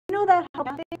know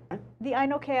that the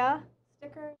Ainokea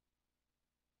sticker?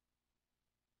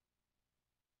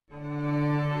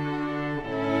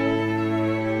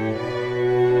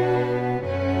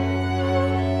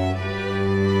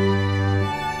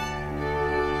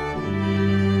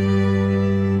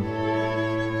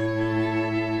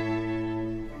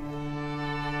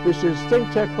 This is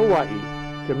ThinkTech Hawaii.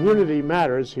 Community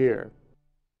matters here.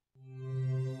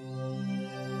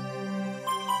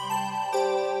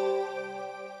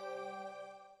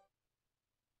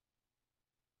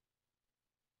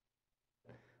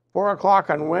 Four o'clock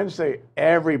on Wednesday,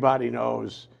 everybody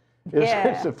knows.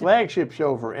 It's the flagship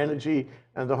show for energy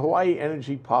and the Hawaii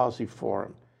Energy Policy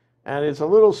Forum. And it's a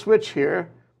little switch here.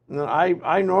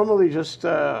 I normally just,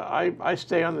 I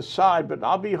stay on the side, but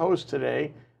I'll be host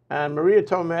today. And Maria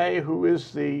Tome, who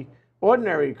is the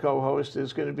ordinary co-host,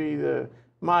 is going to be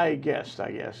my guest,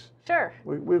 I guess. Sure.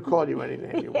 We'll call you any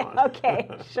name you want. Okay,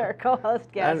 sure,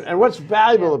 co-host, guest. And what's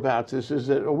valuable about this is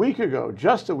that a week ago,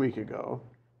 just a week ago,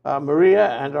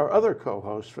 Maria and our other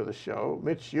co-host for the show,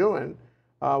 Mitch Ewan,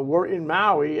 were in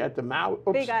Maui at the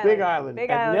Big Island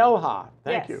at NELHA.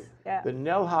 Thank you. Yeah. The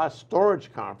NELHA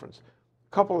Storage Conference.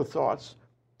 A couple of thoughts.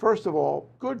 First of all,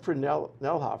 good for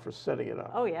NELHA for setting it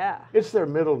up. Oh, yeah. It's their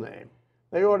middle name.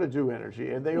 They ought to do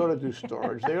energy, and they ought to do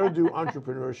storage. They ought to do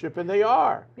entrepreneurship, and they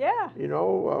are. Yeah. You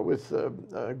know, with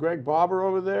Greg Barber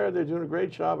over there, they're doing a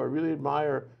great job. I really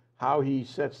admire how he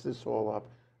sets this all up.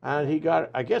 And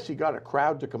I guess he got a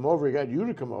crowd to come over. He got you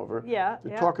to come over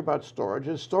to talk about storage.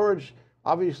 And storage,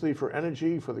 obviously, for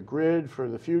energy, for the grid, for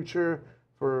the future,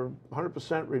 for 100%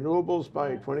 renewables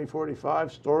by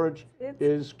 2045, storage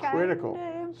is critical.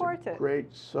 Important. It's a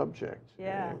great subject.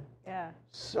 Yeah, you know? yeah.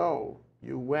 So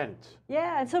you went.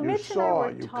 Yeah, and so Mitch and I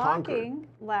were talking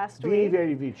last week.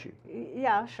 Veni, vidi, vici.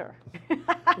 Yeah, sure.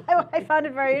 I found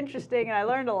it very interesting, and I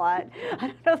learned a lot. I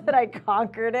don't know that I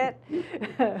conquered it,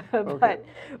 but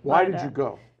why did you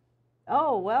go?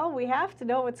 Oh, well, we have to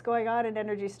know what's going on in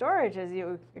energy storage, as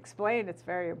you explained. It's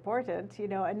very important, you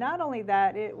know. And not only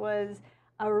that, it was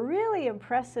a really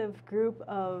impressive group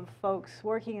of folks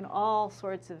working in all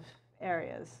sorts of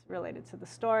areas related to the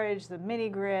storage, the mini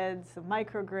grids, the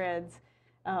microgrids,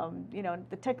 you know,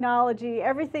 the technology,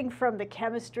 everything from the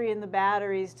chemistry in the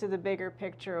batteries to the bigger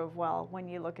picture of, well, when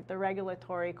you look at the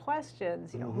regulatory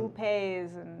questions, you know, who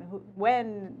pays and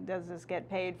when does this get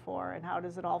paid for and how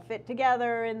does it all fit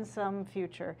together in some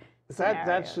future scenarios.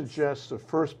 That suggests the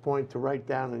first point to write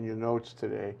down in your notes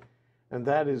today, and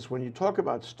that is when you talk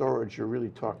about storage, you're really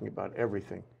talking about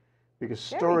everything. Because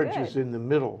storage is in the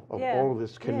middle of all of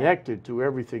this, connected to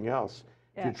everything else.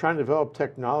 If you're trying to develop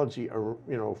technology, you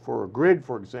know, for a grid,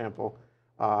 for example,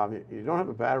 you don't have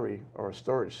a battery or a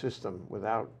storage system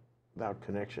without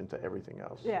connection to everything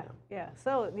else. Yeah, yeah.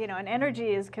 So, you know, and energy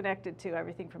is connected to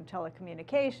everything from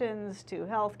telecommunications to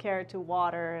healthcare to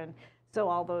water, and so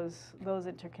all those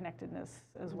interconnectedness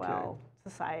as well.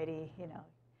 Society, you know.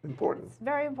 Important. It's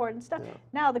very important stuff. Yeah.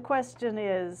 Now the question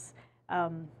is,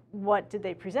 what did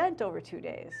they present over 2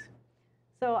 days?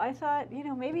 So I thought, you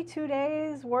know, maybe 2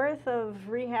 days worth of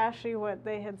rehashing what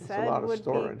they had said would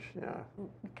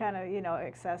be kind of, you know,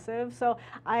 excessive. So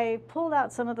I pulled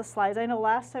out some of the slides. I know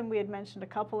last time we had mentioned a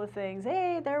couple of things.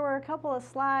 Hey, there were a couple of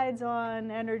slides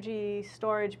on energy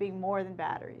storage being more than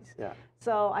batteries. Yeah.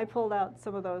 So I pulled out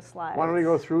some of those slides. Why don't we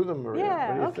go through them, Maria?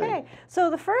 Yeah, okay. So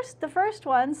the first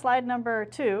one, slide number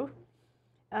 2,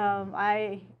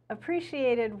 I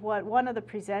appreciated what one of the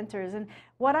presenters, and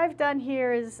what I've done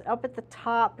here is up at the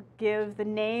top give the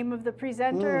name of the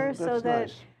presenter so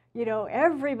that you know,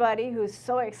 everybody who's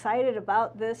so excited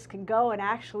about this can go and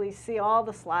actually see all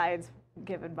the slides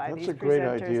given by these presenters. That's a great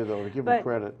idea, though, to give them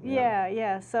credit.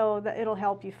 Yeah, so that it'll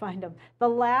help you find them. The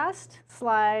last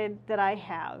slide that I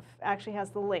have actually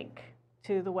has the link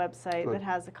to the website that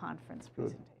has the conference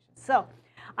presentation. So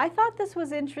I thought this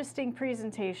was an interesting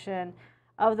presentation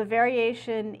of the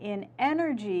variation in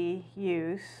energy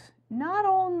use, not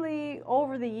only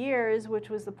over the years, which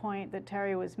was the point that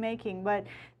Terry was making, but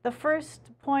the first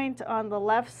point on the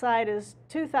left side is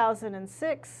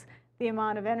 2006, the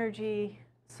amount of energy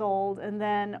sold, and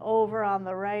then over on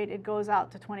the right, it goes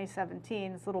out to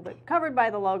 2017. It's a little bit covered by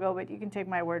the logo, but you can take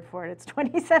my word for it. It's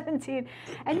 2017.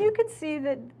 And you can see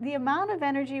that the amount of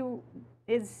energy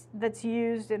that's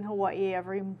used in Hawaii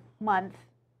every month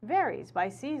varies by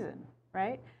season.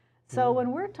 Right? So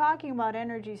when we're talking about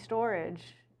energy storage,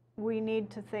 we need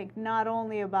to think not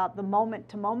only about the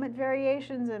moment-to-moment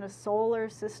variations in a solar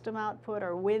system output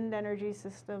or wind energy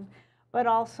system, but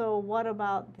also what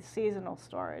about the seasonal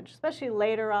storage, especially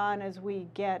later on as we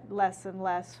get less and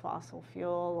less fossil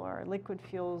fuel or liquid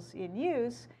fuels in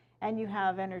use, and you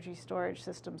have energy storage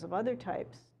systems of other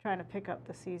types trying to pick up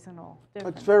the seasonal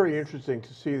difference. It's very interesting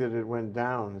to see that it went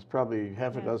down. There's probably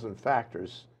half a dozen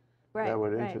factors that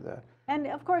would enter that. And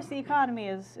of course, the economy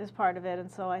is part of it,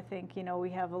 and so I think, you know, we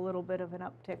have a little bit of an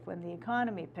uptick when the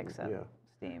economy picks up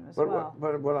steam as well.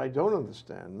 But what I don't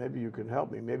understand, maybe you can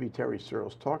help me, maybe Terry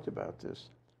Searles talked about this,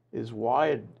 is why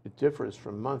it differs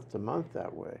from month to month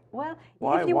that way. Well,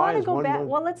 if you want to go back,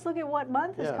 well, let's look at what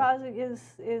month is causing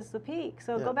is the peak.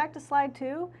 So go back to slide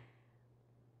 2.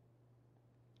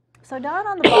 So down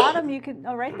on the bottom, you can,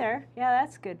 oh, right there. Yeah,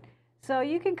 that's good. So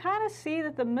you can kind of see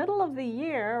that the middle of the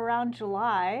year, around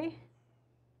July,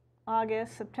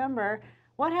 August, September,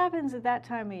 what happens at that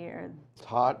time of year? It's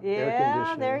hot, air conditioning.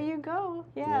 Yeah, there you go.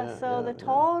 Yeah, so the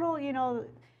total, you know,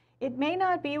 it may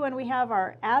not be when we have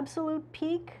our absolute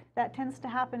peak. That tends to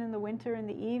happen in the winter in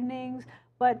the evenings.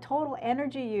 But total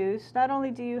energy use, not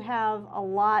only do you have a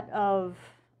lot of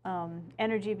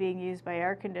energy being used by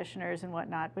air conditioners and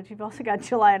whatnot, but you've also got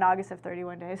July and August have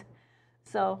 31 days.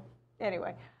 So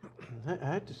anyway. I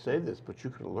had to say this, but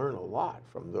you can learn a lot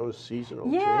from those seasonal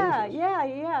changes.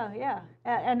 Yeah.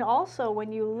 And also,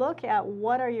 when you look at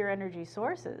what are your energy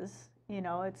sources, you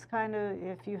know, it's kind of,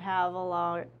 if you have a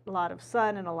lot of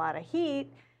sun and a lot of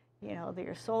heat, you know,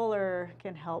 your solar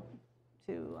can help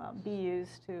to be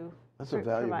used to That's a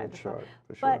valuable chart,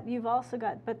 for sure. But you've also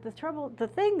got, but the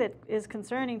thing that is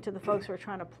concerning to the folks who are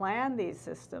trying to plan these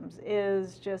systems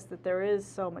is just that there is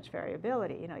so much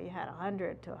variability. You know, you had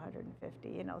 100 to 150,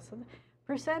 you know, so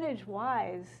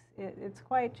percentage-wise, it's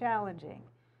quite challenging.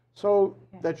 So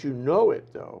that you know it,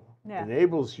 though,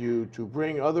 enables you to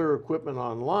bring other equipment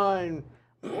online.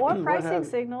 Or pricing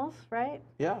signals, right?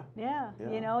 Yeah.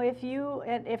 You know,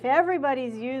 if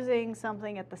everybody's using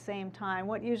something at the same time,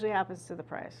 what usually happens to the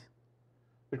price?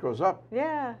 It goes up.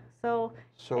 Yeah. So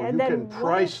you can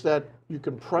price that. You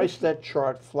can price that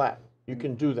chart flat. You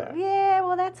can do that. Yeah.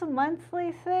 Well, that's a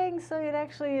monthly thing, so it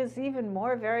actually is even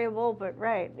more variable. But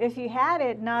if you had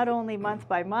it not only month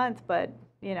by month, but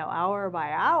you know, hour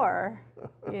by hour,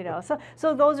 you know,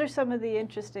 so those are some of the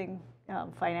interesting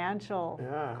financial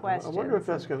questions. I wonder if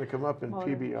that's going to come up in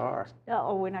PBR.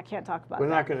 Oh, we can't talk about that. We're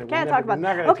not going to. Can't talk about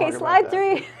that. Okay, slide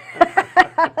 3.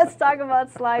 Let's talk about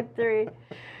slide 3.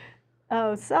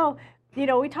 So, you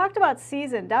know, we talked about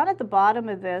season. Down at the bottom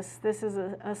of this is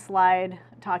a slide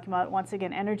talking about, once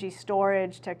again, energy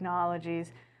storage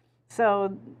technologies.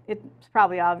 So it's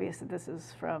probably obvious that this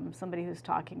is from somebody who's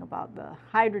talking about the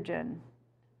hydrogen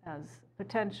as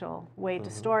potential way to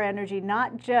store energy,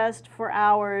 not just for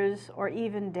hours or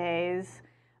even days,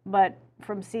 but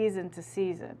from season to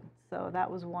season. So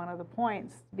that was one of the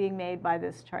points being made by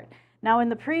this chart. Now, in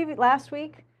the last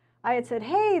week, I had said,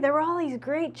 hey, there were all these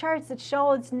great charts that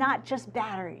show it's not just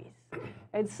batteries.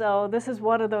 And so this is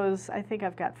one of those, I think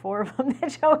I've got 4 of them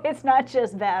that show it's not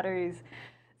just batteries.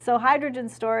 So hydrogen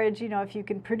storage, you know, if you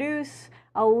can produce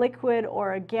a liquid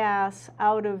or a gas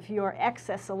out of your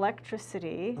excess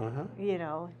electricity, you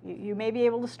know, you may be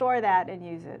able to store that and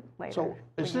use it later. So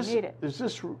when you need it. is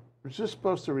this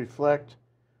supposed to reflect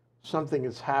something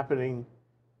that's happening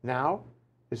now?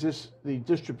 Is this the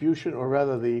distribution, or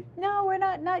rather the? No, we're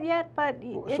not yet, but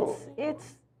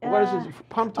it's. What is it?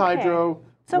 Pumped hydro.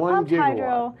 So 1 pumped gigawatt.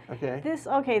 hydro.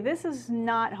 Okay. This is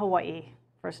not Hawaii,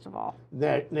 first of all.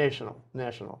 National.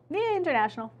 Yeah,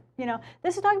 international. You know,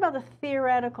 this is talking about the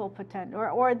theoretical potential,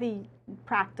 or the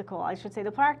practical, I should say,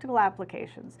 the practical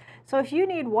applications. So if you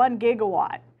need 1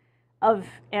 gigawatt of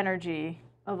energy,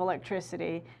 of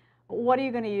electricity, what are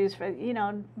you going to use for, you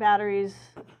know, batteries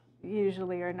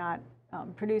usually are not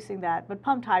producing that, but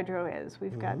pumped hydro is.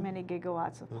 We've got many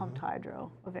gigawatts of pumped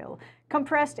hydro available.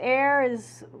 Compressed air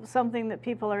is something that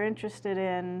people are interested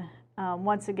in.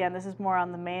 Once again, this is more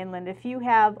on the mainland. If you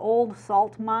have old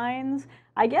salt mines,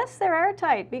 I guess they're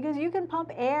airtight because you can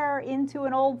pump air into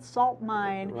an old salt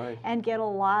mine and get a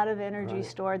lot of energy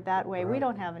stored that way. We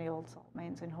don't have any old salt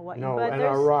mines in Hawaii. No, but and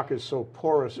our rock is so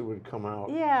porous it would come out.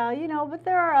 Yeah, you know, but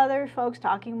there are other folks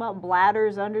talking about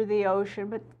bladders under the ocean,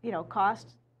 but, you know,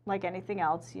 cost, like anything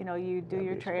else, you know, you do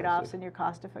your trade-offs and your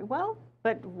cost effect. Well,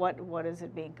 but what is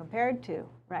it being compared to,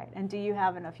 right? And do you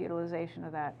have enough utilization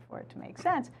of that for it to make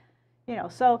sense? You know,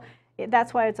 so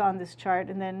that's why it's on this chart.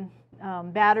 And then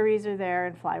batteries are there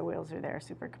and flywheels are there.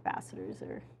 Supercapacitors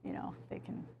are, you know,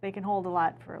 they can hold a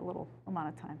lot for a little amount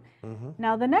of time.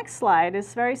 Now the next slide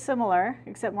is very similar,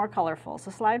 except more colorful.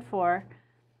 So slide 4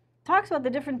 talks about the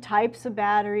different types of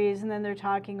batteries, and then they're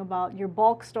talking about your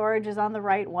bulk storage is on the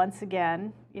right once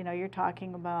again. You know, you're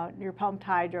talking about your pumped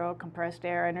hydro, compressed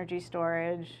air, energy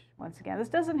storage. Once again, this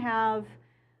doesn't have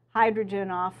hydrogen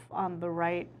off on the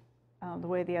right the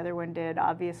way the other one did.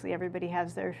 Obviously, everybody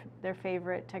has their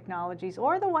favorite technologies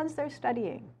or the ones they're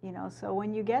studying, you know. So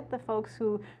when you get the folks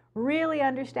who really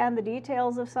understand the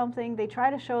details of something, they try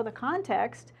to show the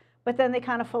context, but then they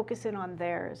kind of focus in on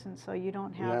theirs, and so you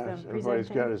don't have them presenting everybody's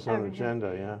got his own everything.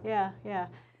 agenda, Yeah.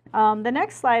 The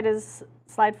next slide is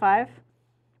slide 5.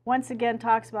 Once again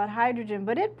talks about hydrogen,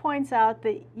 but it points out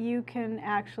that you can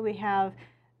actually have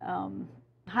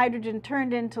hydrogen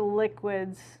turned into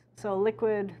liquids. So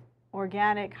liquid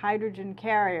organic hydrogen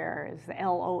carrier is the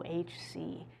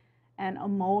LOHC, and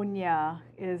ammonia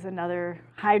is another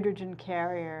hydrogen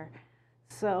carrier.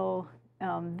 So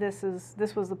this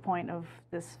was the point of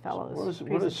this fellow's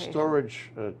presentation. What does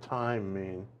storage time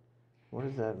mean? What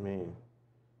does that mean?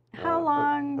 How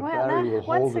long? A battery will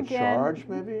hold a charge,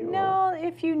 maybe? No,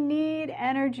 if you need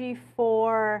energy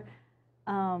for,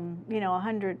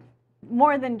 100,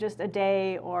 more than just a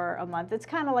day or a month. It's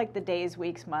kind of like the days,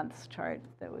 weeks, months chart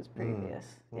that was previous.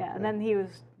 Okay. Yeah, and then he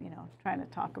was, trying to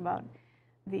talk about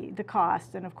the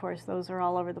cost, and of course those are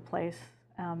all over the place.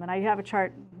 And I have a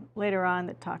chart later on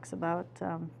that talks about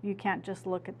you can't just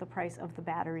look at the price of the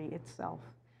battery itself.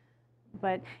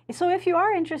 But so if you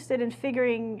are interested in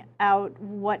figuring out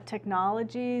what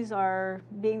technologies are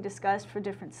being discussed for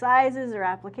different sizes or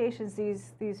applications,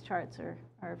 these charts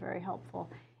are very helpful.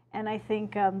 And I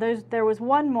think there was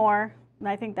one more, and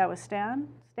I think that was Stan.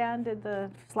 Stan did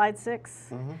the slide 6.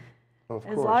 Mm-hmm. Of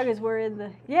as course. long as we're in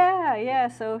the, yeah,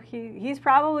 so he's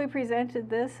probably presented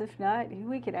this. If not,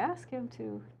 we could ask him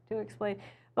to explain.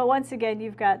 But once again,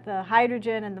 you've got the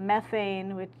hydrogen and the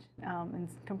methane, which and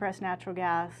compressed natural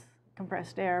gas,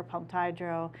 compressed air, pumped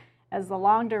hydro, as the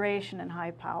long duration and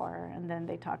high power. And then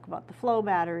they talk about the flow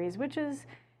batteries, which has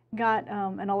got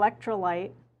an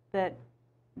electrolyte that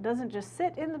doesn't just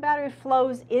sit in the battery, it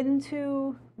flows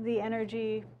into the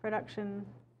energy production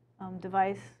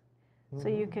device. Mm-hmm. So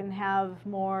you can have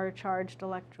more charged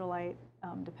electrolyte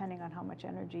depending on how much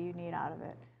energy you need out of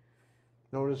it.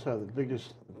 Notice how the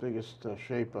biggest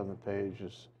shape on the page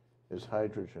is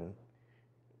hydrogen.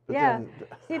 But yeah,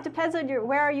 see, it depends on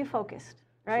where are you focused,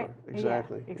 right? So,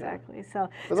 exactly. Yeah, exactly. Yeah.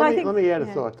 So let me add a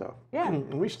thought though. Yeah.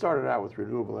 We started out with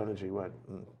renewable energy,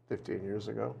 15 years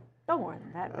ago? No more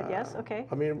than that, but yes, okay.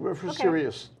 I mean, we're for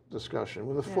serious discussion.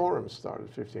 When the forum started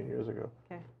 15 years ago,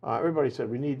 everybody said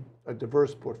we need a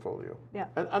diverse portfolio. Yeah.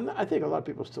 And I think a lot of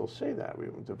people still say that we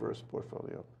have a diverse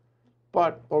portfolio.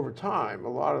 But over time, a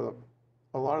lot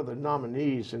of the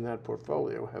nominees in that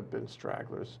portfolio have been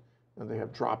stragglers, and they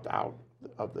have dropped out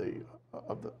of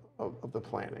the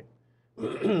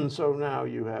planning. So now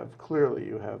you have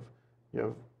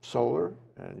solar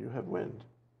and you have wind.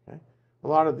 Okay, a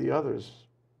lot of the others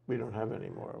we don't have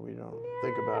anymore. We don't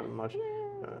think about it much.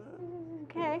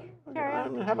 Okay.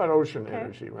 How about ocean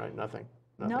energy? Right? Nothing.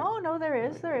 No, there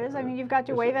is. I mean, you've got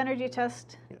your wave energy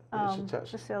test,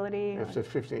 facility. After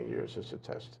 15 years, it's a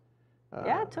test.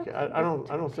 It took. I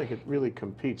don't think it really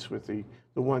competes with the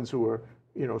ones who are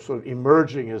sort of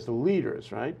emerging as the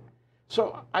leaders, right?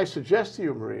 So I suggest to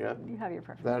you, Maria, you have your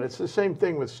preference. that it's the same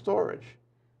thing with storage.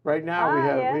 Right now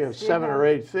we have 7 or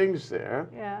 8 things there,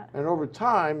 and over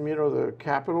time, the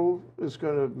capital is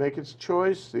going to make its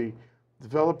choice. The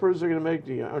developers are going to make,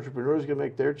 the entrepreneurs are going to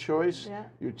make their choice. Yeah.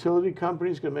 Utility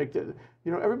companies are going to make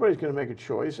everybody's going to make a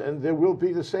choice, and there will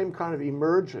be the same kind of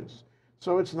emergence.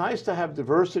 So it's nice to have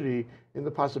diversity in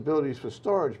the possibilities for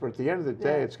storage, but at the end of the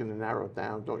day, it's going to narrow it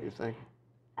down, don't you think?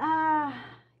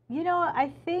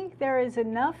 I think there is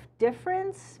enough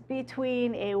difference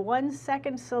between a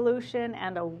 1-second solution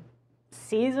and a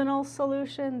seasonal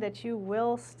solution that you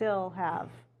will still have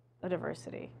a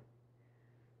diversity.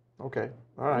 Okay,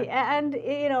 all right. And,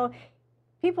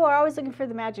 people are always looking for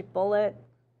the magic bullet.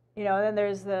 Then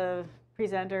there's the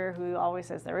presenter who always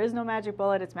says there is no magic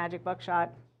bullet, it's magic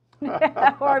buckshot.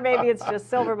 Or maybe it's just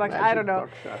silver buckshot, I don't know.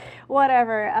 Buckshot.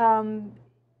 Whatever.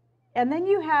 And then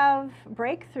you have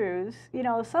breakthroughs,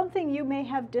 something you may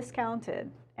have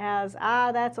discounted as,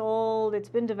 that's old, it's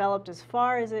been developed as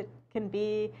far as it can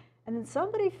be, and then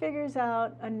somebody figures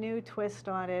out a new twist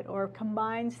on it or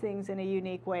combines things in a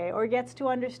unique way or gets to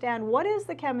understand what is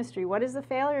the chemistry, what is the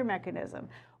failure mechanism,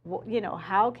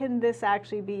 how can this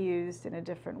actually be used in a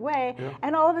different way,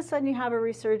 and all of a sudden you have a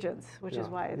resurgence, which is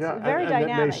why it's very dynamic.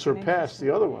 And it may surpass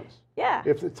the other ones. Yeah.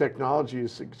 If the technology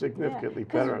is significantly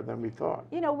better than we thought.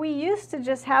 We used to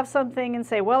just have something and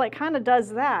say, well, it kind of does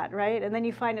that, right? And then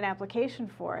you find an application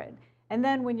for it. And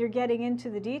then when you're getting into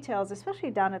the details, especially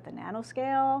down at the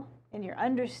nanoscale, and you're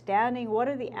understanding what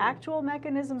are the actual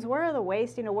mechanisms, where are the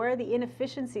waste, where are the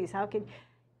inefficiencies, how can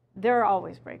there are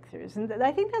always breakthroughs. And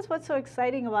I think that's what's so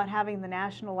exciting about having the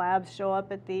national labs show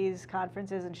up at these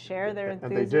conferences and share their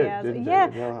enthusiasm. And they did, yeah, didn't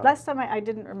they? last time I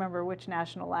didn't remember which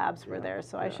national labs were there,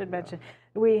 so I should mention.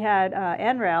 We had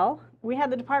NREL, we had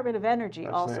the Department of Energy,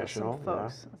 That's also national, some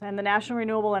folks, and the National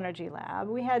Renewable Energy Lab.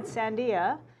 We had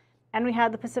Sandia, and we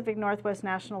had the Pacific Northwest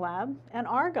National Lab, and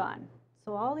Argonne.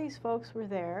 So all these folks were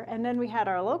there. And then we had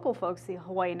our local folks, the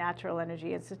Hawaii Natural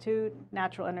Energy Institute,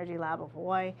 Natural Energy Lab of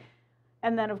Hawaii,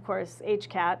 and then, of course,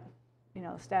 HCAT, you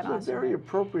know, Stan It's a very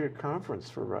appropriate conference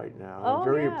for right now. Oh,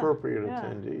 very yeah, appropriate yeah.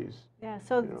 attendees. Yeah,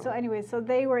 so anyway, so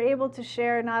they were able to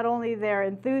share not only their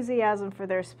enthusiasm for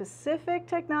their specific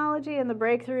technology and the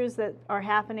breakthroughs that are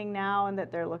happening now and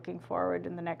that they're looking forward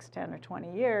in the next 10 or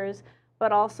 20 years,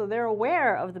 but also they're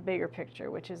aware of the bigger picture,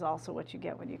 which is also what you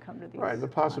get when you come to these. Right, the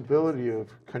possibility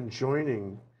of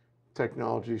conjoining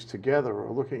technologies together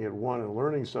or looking at one and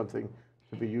learning something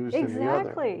to be used in the other.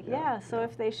 Exactly, yeah. So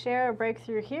if they share a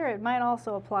breakthrough here, it might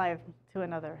also apply to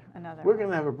another. We're going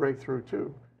to have a breakthrough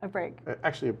too. A break.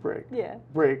 Actually, a break. Yeah.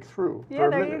 Breakthrough. Yeah, for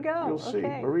a there minute. you go. You'll see.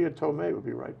 Okay. Maria Tome will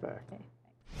be right back.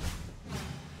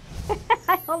 Okay.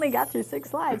 I only got through 6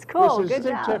 slides. Cool, This is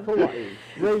good ThinkTech job. Hawaii,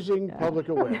 raising public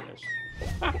awareness.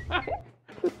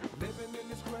 Living in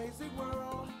this crazy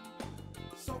world,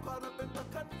 so caught up in the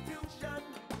confusion.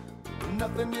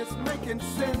 Nothing is making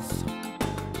sense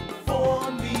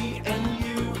for me and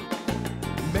you.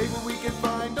 Maybe we can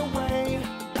find a way.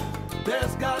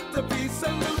 There's got to be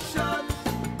solution.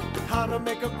 How to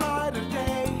make a brighter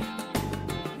day.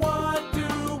 What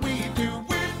do we do?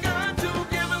 We've got to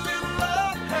give a little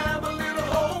love, have a little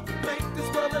hope, make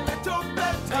this world a little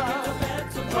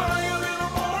better. Try a little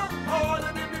more,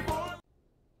 harder than before.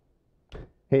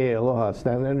 Hey, aloha,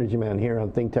 Stan Energy Man here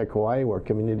on ThinkTech Hawaii, where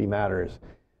community matters.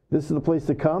 This is the place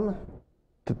to come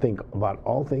to think about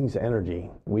all things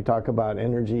energy. We talk about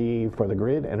energy for the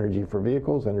grid, energy for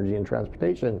vehicles, energy in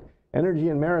transportation, energy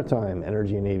in maritime,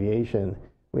 energy in aviation.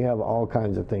 We have all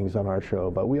kinds of things on our show,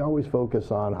 but we always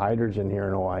focus on hydrogen here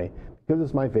in Hawaii because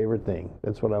it's my favorite thing.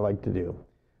 That's what I like to do.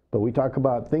 But we talk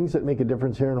about things that make a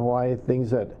difference here in Hawaii, things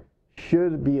that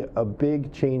should be a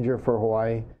big changer for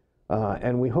Hawaii.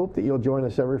 And we hope that you'll join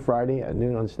us every Friday at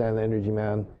noon on Stan the Energy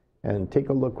Man and take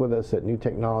a look with us at new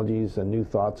technologies and new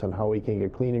thoughts on how we can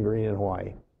get clean and green in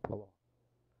Hawaii.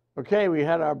 Okay, we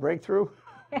had our breakthrough.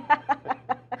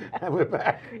 And we're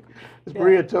back. It's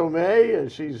Maria Tome,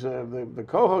 and she's the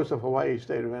co-host of Hawaii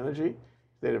State of Energy,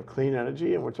 State of Clean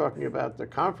Energy, and we're talking about the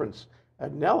conference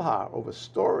at NELHA over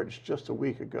storage just a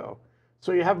week ago.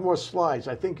 So you have more slides.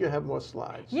 I think you have more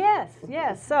slides. Yes,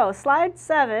 yes. So slide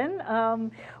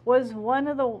 7 was one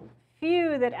of the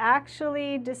few that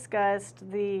actually discussed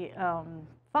the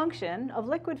function of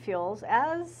liquid fuels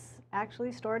as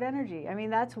actually stored energy. I mean,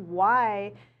 that's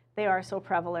why they are so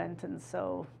prevalent and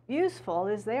so useful,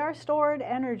 is they are stored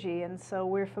energy, and so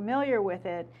we're familiar with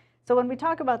it. So when we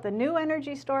talk about the new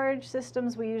energy storage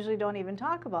systems, we usually don't even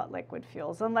talk about liquid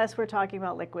fuels unless we're talking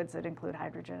about liquids that include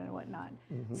hydrogen and whatnot.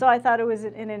 So I thought it was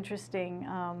an interesting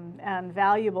and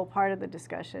valuable part of the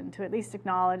discussion to at least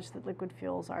acknowledge that liquid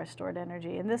fuels are stored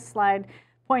energy. And this slide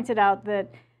pointed out that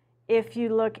if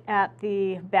you look at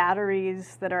the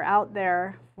batteries that are out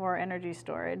there for energy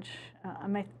storage,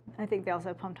 I think they also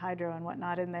have pumped hydro and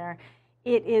whatnot in there,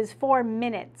 it is 4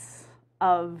 minutes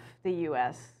of the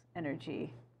U.S.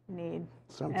 energy need.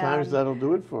 Sometimes that'll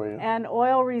do it for you. And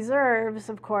oil reserves,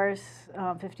 of course,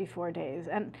 54 days.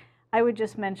 And I would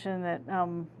just mention that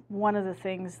one of the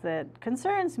things that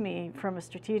concerns me from a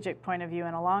strategic point of view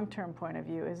and a long-term point of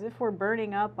view is if we're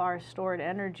burning up our stored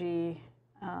energy,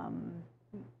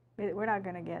 we're not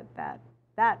going to get that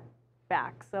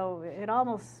back. So it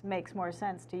almost makes more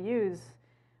sense to use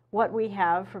what we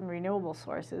have from renewable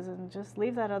sources and just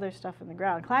leave that other stuff in the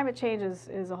ground. Climate change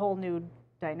is a whole new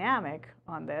dynamic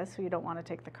on this. So you don't want to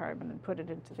take the carbon and put it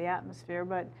into the atmosphere,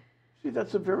 but See,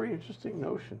 that's a very interesting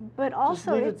notion. But also, just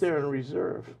leave it there in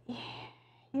reserve.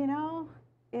 You know,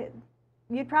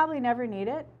 you'd probably never need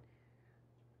it.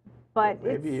 But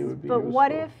Well, maybe it would be but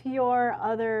what useful. if your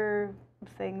other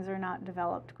things are not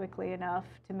developed quickly enough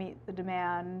to meet the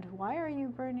demand? Why are you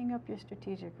burning up your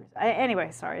strategic reserves?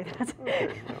 Anyway, sorry. That's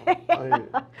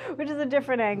which is a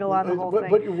different angle on the whole thing.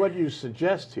 But what you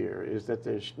suggest here is that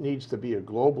there needs to be a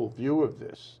global view of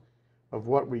this, of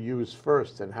what we use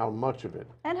first and how much of it.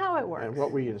 And how it works. And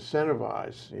what we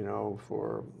incentivize,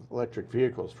 for electric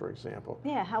vehicles, for example.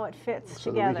 Yeah, how it fits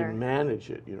so together. that we can manage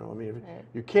it, I mean, Right.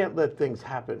 you can't let things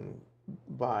happen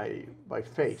by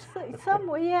fate.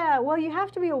 Well, you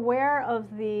have to be aware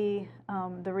of the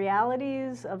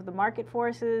realities of the market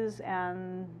forces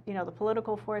and the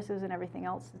political forces and everything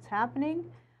else that's happening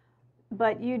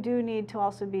But you do need to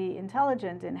also be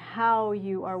intelligent in how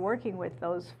you are working with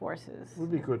those forces. It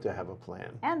would be good to have a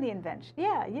plan. And the invention.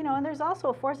 Yeah, you know, and there's also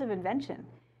a force of invention,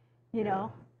 you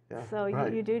know. Yeah, so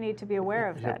right. you do need to be aware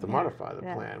of You that. have to modify the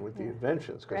plan with the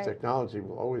inventions, because technology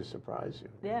will always surprise you.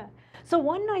 Yeah. So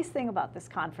one nice thing about this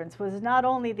conference was not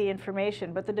only the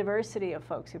information, but the diversity of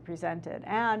folks who presented.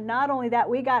 And not only that,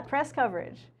 we got press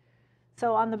coverage.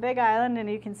 So on the Big Island, and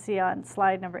you can see on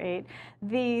slide number 8,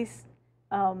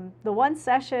 the one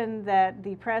session that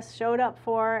the press showed up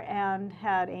for and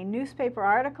had a newspaper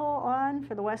article on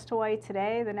for the West Hawaii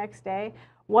Today the next day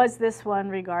was this one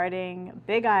regarding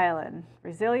Big Island,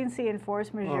 resiliency and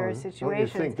force majeure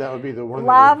situations. Don't you think that would be the one?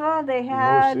 Lava they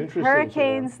had, most interesting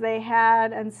hurricanes they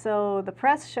had, and so the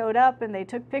press showed up and they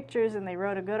took pictures and they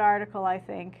wrote a good article, I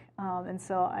think. And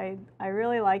so I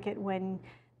really like it when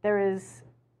there is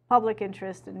public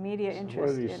interest and media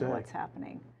interest in what's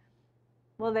happening.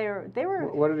 Well, they were.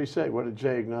 What did he say? What did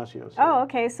Jay Ignacio say? Oh,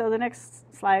 okay. So the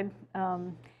next slide,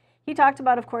 he talked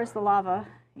about, of course, the lava.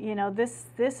 You know, this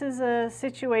is a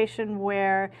situation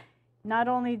where not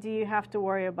only do you have to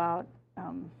worry about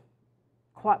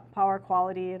power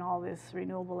quality and all this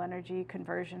renewable energy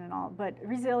conversion and all, but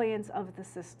resilience of the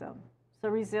system. So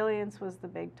resilience was the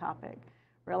big topic.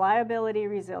 Reliability,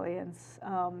 resilience,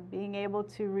 being able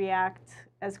to react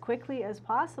as quickly as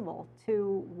possible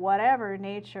to whatever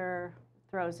nature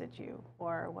throws at you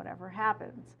or whatever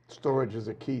happens. Storage is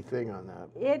a key thing on that.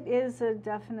 It is a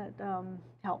definite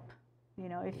help. You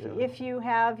know, if you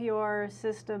have your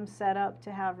system set up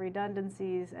to have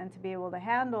redundancies and to be able to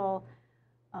handle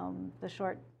the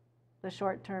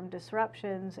short-term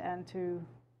disruptions and to,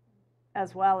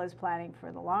 as well as planning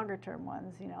for the longer-term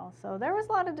ones, you know. So there was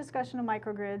a lot of discussion of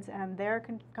microgrids and their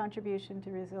contribution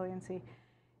to resiliency.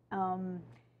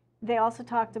 They also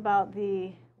talked about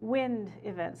the wind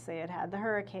events they had, the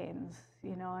hurricanes.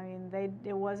 You know, I mean,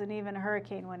 it wasn't even a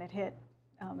hurricane when it hit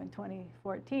in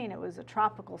 2014. It was a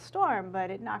tropical storm, but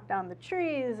it knocked down the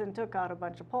trees and took out a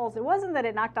bunch of poles. It wasn't that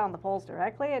it knocked down the poles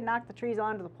directly, it knocked the trees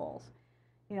onto the poles,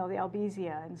 you know, the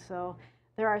albizia. And so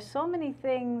there are so many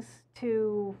things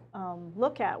to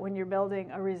look at when you're building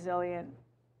a resilient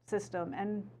system.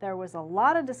 And there was a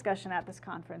lot of discussion at this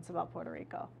conference about Puerto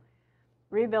Rico.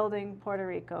 Rebuilding Puerto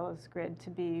Rico's grid to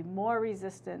be more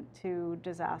resistant to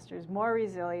disasters, more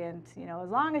resilient. You know, as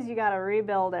long as you got to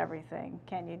rebuild everything,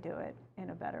 can you do it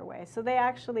in a better way? So they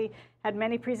actually had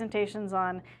many presentations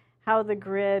on how the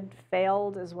grid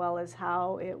failed as well as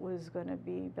how it was going to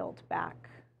be built back.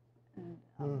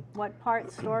 And, what part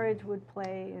storage would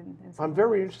play in I'm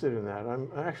very interested in that.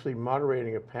 I'm actually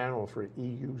moderating a panel for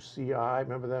EUCI.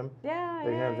 Remember them? Yeah,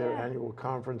 They have their annual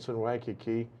conference in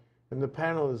Waikiki. And the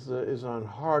panel is on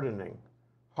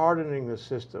hardening the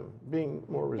system, being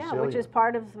more resilient. Yeah, which is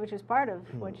part of what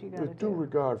you got to do. With due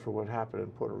regard for what happened in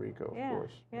Puerto Rico, of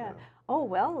course. Yeah. Oh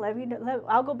well, let me know.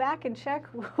 I'll go back and check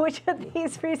which of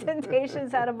these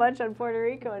presentations had a bunch on Puerto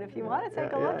Rico, and if you want to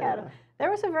take a look at them, there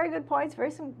were some very good points,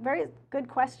 some very good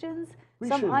questions,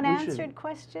 some unanswered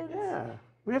questions. Yeah,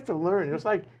 we have to learn. It's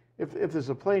like if there's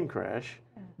a plane crash.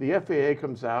 The FAA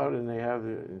comes out and they have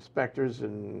the inspectors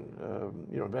and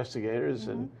investigators,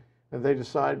 and they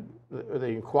decide,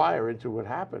 they inquire into what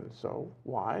happened. So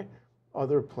why?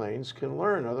 Other planes can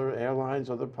learn, other airlines,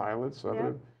 other pilots,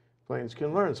 other planes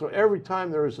can learn. So every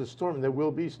time there is a storm, there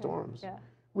will be storms.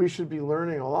 We should be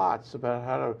learning a lot about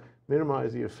how to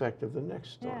minimize the effect of the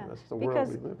next storm. That's the world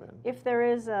we live in. If there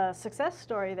is a success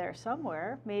story there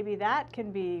somewhere, maybe that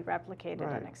can be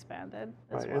replicated and expanded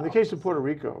as well. In the case of Puerto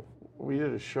Rico, we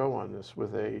did a show on this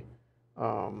with I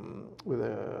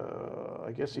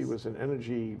guess he was an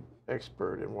energy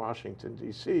expert in Washington,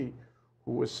 D.C.,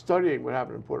 who was studying what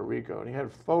happened in Puerto Rico. And he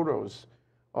had photos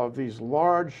of these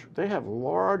they have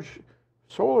large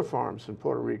solar farms in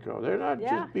Puerto Rico. They're not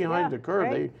just behind the curve.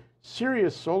 They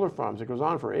serious solar farms that goes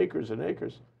on for acres and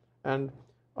acres. And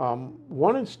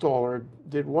one installer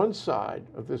did one side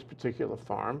of this particular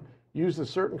farm, used a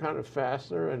certain kind of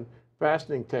fastener and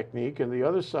fastening technique, and the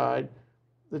other side,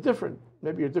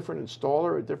 maybe a different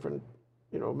installer, a different,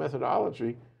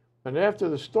 methodology. And after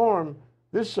the storm,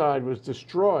 this side was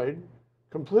destroyed,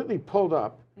 completely pulled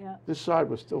up. This side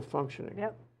was still functioning.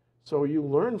 So you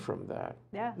learn from that.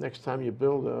 Next time you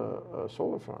build a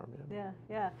solar farm.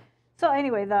 So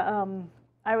anyway,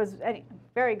 I was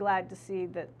very glad to see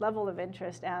the level of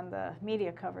interest and the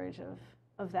media coverage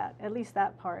of that, at least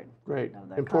that part of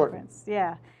the conference.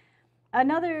 Yeah.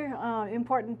 Another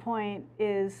important point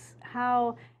is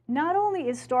how not only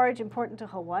is storage important to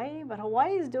Hawaii, but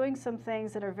Hawaii is doing some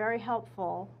things that are very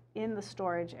helpful in the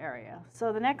storage area.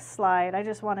 So the next slide, I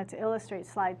just wanted to illustrate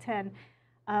slide 10.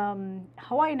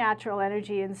 Hawaii Natural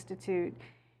Energy Institute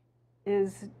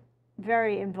is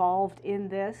very involved in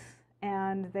this,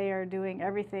 and they are doing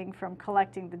everything from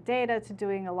collecting the data to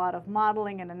doing a lot of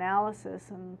modeling and analysis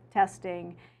and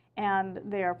testing, and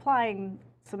they are applying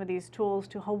some of these tools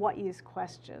to Hawaii's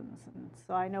questions. And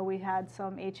so I know we had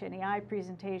some HNEI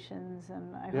presentations,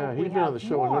 and I hope we he's been on the have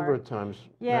show a number more. of times,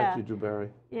 Yeah. Matthew Dewberry.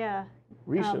 Yeah.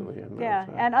 Recently, as a matter yeah, of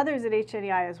fact. and others at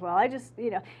HNEI as well. I just,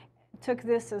 took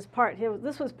this as part,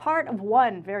 this was part of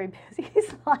one very busy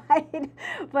slide,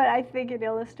 but I think it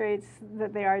illustrates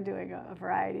that they are doing a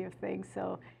variety of things.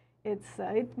 So it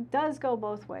does go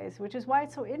both ways, which is why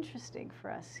it's so interesting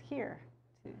for us here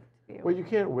to be able. Well, you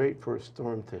can't wait for a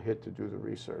storm to hit to do the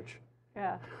research.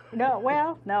 Yeah. No,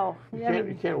 well, no.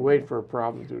 You can't wait for a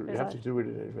problem to, you have to do it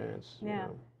in advance. Yeah,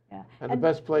 yeah. And the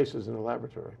best place is in the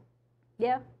laboratory.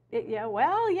 Yeah.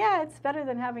 Yeah, it's better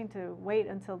than having to wait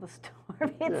until the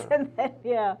storm hits, Yeah. and then,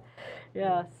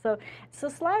 yeah. So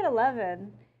slide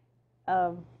 11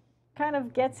 kind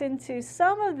of gets into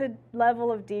some of the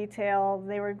level of detail.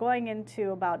 They were going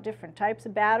into about different types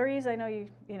of batteries. I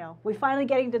know we're finally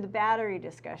getting to the battery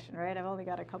discussion, right? I've only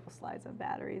got a couple slides on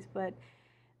batteries, but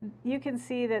you can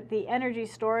see that the energy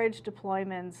storage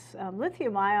deployments,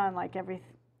 lithium ion, like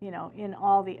in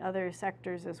all the other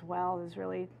sectors as well, is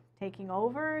really taking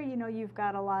over. You've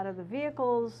got a lot of the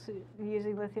vehicles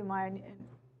using lithium ion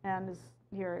and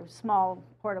your small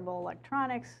portable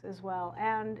electronics as well,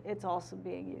 and it's also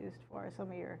being used for some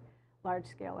of your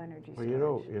large-scale energy storage.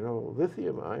 Well,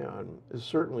 lithium ion is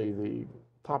certainly the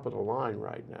top of the line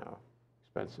right now,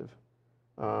 expensive,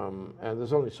 and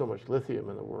there's only so much lithium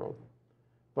in the world.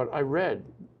 But I read,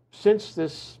 since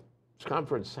this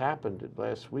conference happened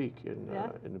last week in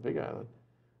the Big Island,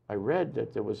 I read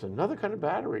that there was another kind of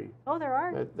battery. Oh, there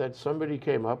are. That somebody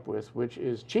came up with, which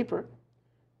is cheaper,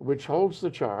 which holds the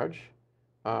charge,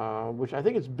 which I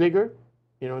think it's bigger,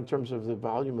 in terms of the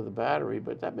volume of the battery,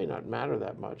 but that may not matter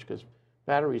that much because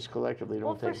batteries collectively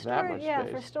don't take that much space. Yeah,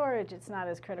 for storage, it's not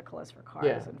as critical as for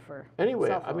cars and for Anyway,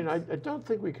 cell I mean, phones. I don't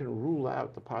think we can rule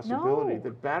out the possibility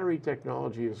that battery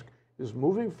technology is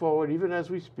moving forward even as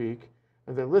we speak,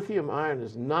 and that lithium ion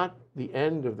is not the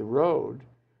end of the road.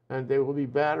 And there will be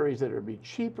batteries that will be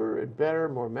cheaper and better,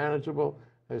 more manageable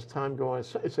as time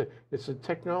goes on. It's a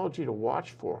technology to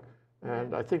watch for,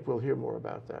 and I think we'll hear more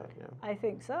about that. Yeah. I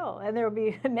think so, and there will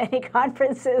be many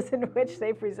conferences in which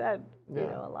they present,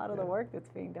 a lot of the work that's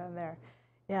being done there.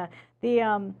 Yeah,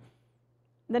 the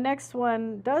next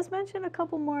one does mention a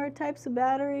couple more types of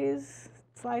batteries.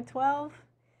 Slide 12.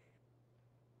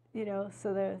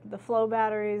 So the flow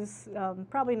batteries,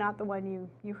 probably not the one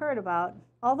you heard about.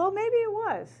 Although maybe it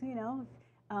was,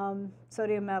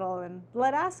 sodium metal and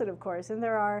lead acid, of course. And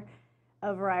there are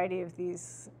a variety of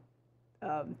these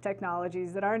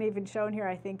technologies that aren't even shown here.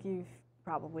 I think you've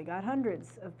probably got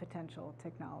hundreds of potential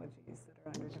technologies that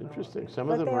are under development. Interesting. Some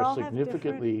of them are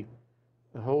significantly,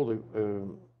 they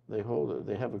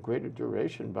have a greater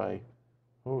duration by,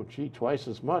 twice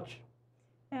as much.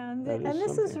 And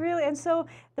this is really, and so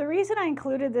the reason I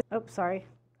included this,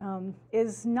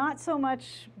 is not so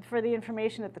much for the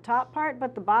information at the top part,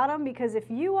 but the bottom, because if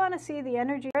you want to see the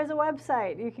energy, there's a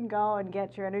website. You can go and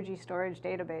get your energy storage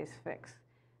database fixed,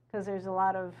 because there's a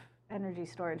lot of energy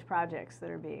storage projects that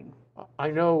are being I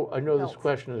know built. this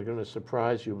question is going to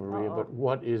surprise you, Maria, but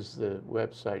what is the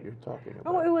website you're talking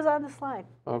about? Oh, it was on the slide.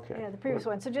 Okay. Yeah, the previous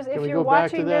one. So just Can if we you're go back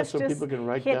to watching that this, so just people can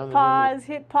write hit down the pause,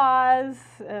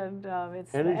 and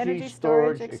it's the Energy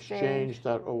Storage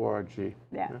Exchange.org.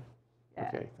 Yeah.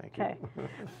 Okay, thank you. Okay.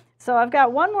 So I've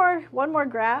got one more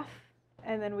graph,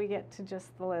 and then we get to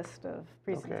just the list of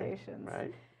presentations. Okay,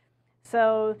 right.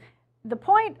 So the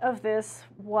point of this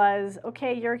was,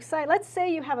 okay, you're excited. Let's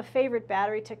say you have a favorite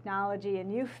battery technology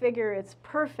and you figure it's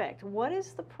perfect. What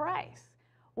is the price?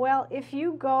 Well, if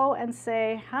you go and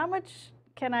say, how much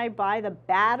can I buy the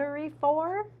battery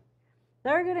for?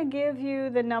 They're going to give you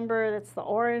the number that's the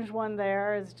orange one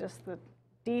there is just the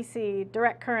DC,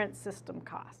 direct current system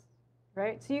cost,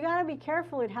 right? So you got to be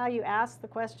careful at how you ask the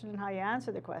question and how you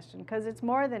answer the question, because it's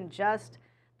more than just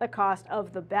the cost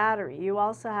of the battery. You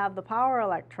also have the power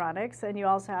electronics, and you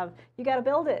got to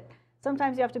build it.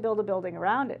 Sometimes you have to build a building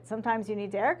around it. Sometimes you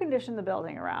need to air condition the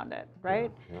building around it, right?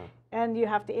 Yeah. And you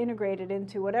have to integrate it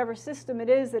into whatever system it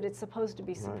is that it's supposed to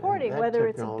be supporting, Right. whether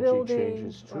it's a building.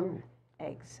 Changes too.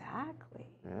 Exactly.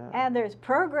 Yeah. And there's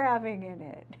programming in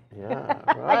it. Yeah,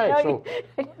 right. So,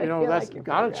 that's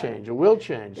got to change. It will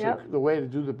change. Yep. The way to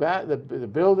do the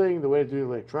building, the way to do the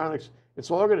electronics, it's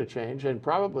all going to change, and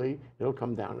probably it'll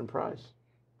come down in price.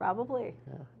 Probably.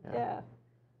 Yeah.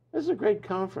 This is a great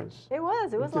conference. It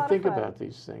was. It was a to lot think of fun. about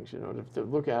these things, to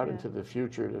look out into the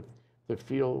future, to to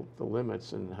feel the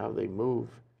limits and how they move,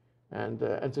 and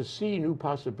to see new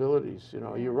possibilities. You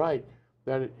know, you're right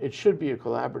that it should be a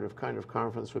collaborative kind of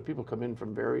conference where people come in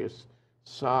from various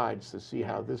sides to see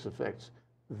how this affects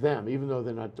them, even though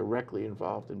they're not directly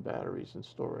involved in batteries and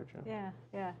storage. Yeah,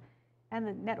 yeah. And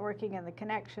the networking and the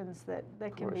connections that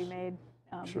can be made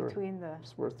between the...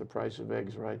 It's worth the price of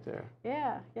eggs right there.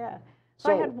 Yeah, yeah.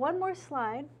 So I had one more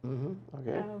slide.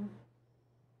 Okay.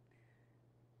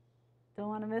 Don't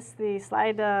want to miss the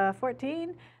slide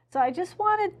 14. So I just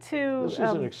wanted to This is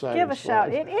an exciting give a shout.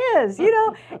 slide. It is, you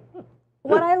know.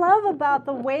 What I love about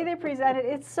the way they present it,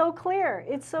 it's so clear.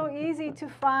 It's so easy to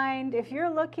find. If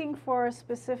you're looking for a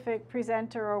specific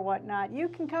presenter or whatnot, you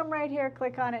can come right here,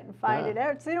 click on it, and find it.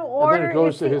 It's in order. And then it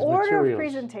goes it's to the his order materials. of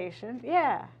presentation.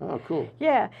 Yeah. Oh, cool.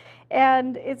 Yeah.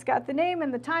 And it's got the name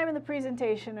and the time of the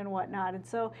presentation and whatnot. And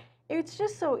so it's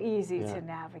just so easy to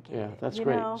navigate. Yeah, that's you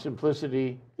great. know?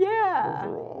 Simplicity. Yeah.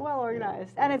 Overall. Well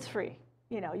organized. And it's free.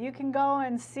 You know, you can go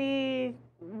and see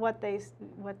what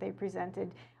they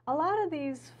presented. A lot of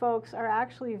these folks are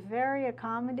actually very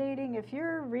accommodating. If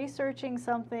you're researching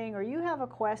something or you have a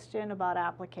question about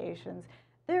applications,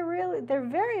 they're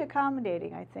very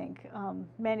accommodating, I think,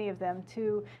 many of them,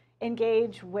 to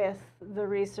engage with the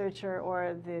researcher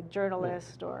or the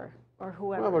journalist or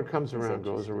whoever. Well, what comes around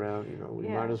goes around. You know, we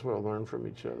Yeah. might as well learn from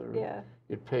each other. Yeah.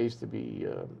 It pays to be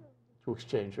to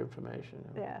exchange information.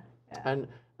 Yeah. Yeah. And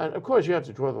of course, you have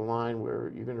to draw the line where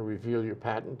you're going to reveal your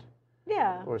patent.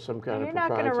 Yeah. Or some kind of You're not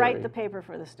going to write the paper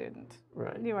for the student.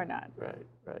 Right. You are not. Right,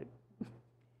 right.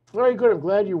 Very good. I'm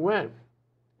glad you went.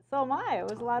 So am I. It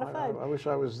was a lot of fun. I wish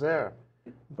I was there.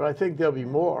 But I think there'll be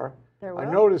more. There I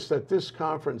will. noticed that this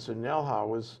conference in NELHA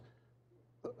was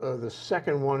the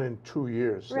second one in 2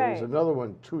 years. There was Right. another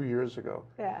one 2 years ago.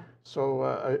 Yeah. So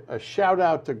a shout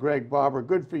out to Greg Barber.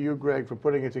 Good for you, Greg, for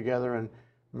putting it together. And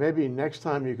maybe next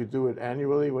time you could do it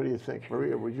annually. What do you think,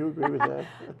 Maria? Would you agree with that?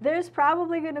 There's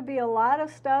probably going to be a lot of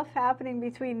stuff happening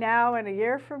between now and a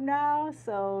year from now,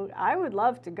 so I would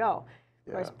love to go.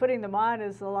 Of course, putting them on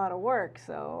is a lot of work,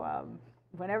 so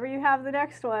whenever you have the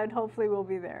next one, hopefully we'll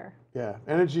be there. Yeah,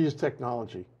 energy is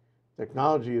technology.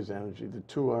 Technology is energy. The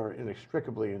two are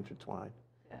inextricably intertwined.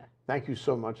 Yeah. Thank you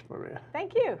so much, Maria.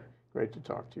 Thank you. Great to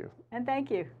talk to you. And thank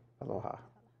you. Aloha.